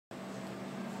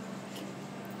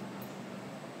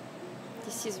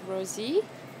This is Rosie.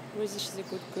 Rosie, she's a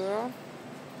good girl.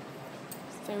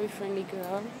 Very friendly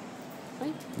girl.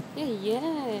 Right? Yeah,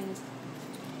 yes.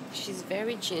 She's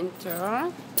very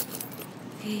gentle.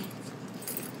 Hey.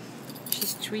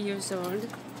 She's 3 years old.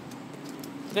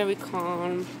 Very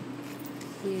calm.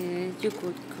 Yeah, you're a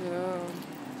good girl.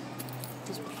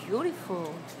 It's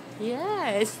beautiful.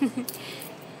 Yes.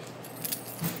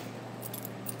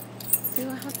 You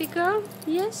a happy girl?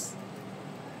 Yes?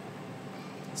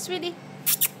 Sweetie.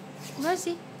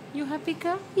 Rosie, you happy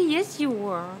girl? Yes, you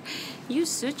are. You're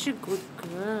such a good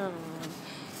girl.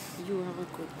 You are a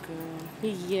good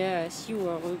girl. Yes, you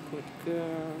are a good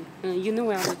girl. You know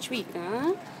where the treat,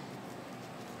 huh?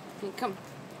 Hey, come.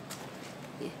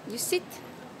 Yeah. You sit.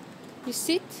 You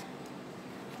sit.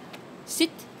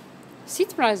 Sit.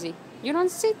 Sit, Rosie. You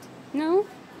don't sit? No?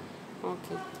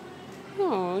 Okay.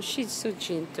 Oh, she's so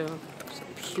gentle. So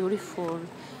beautiful.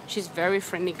 She's very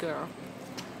friendly girl.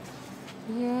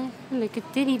 Yeah, like a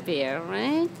teddy bear,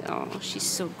 right? Oh, she's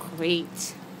so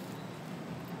great.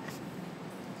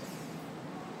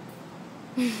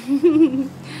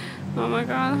 Oh my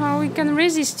God, how we can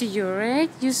resist you, right?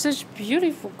 You're such a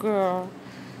beautiful girl.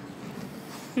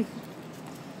 And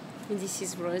this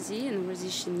is Rosie, and Rosie,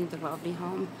 she needs a lovely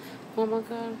home. Oh my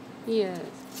God, yes.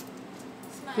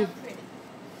 Smile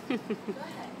pretty.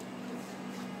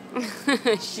 Go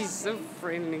ahead. She's so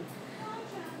friendly.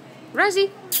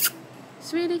 Rosie,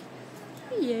 sweetie.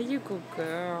 Yeah, you good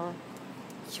girl.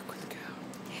 You good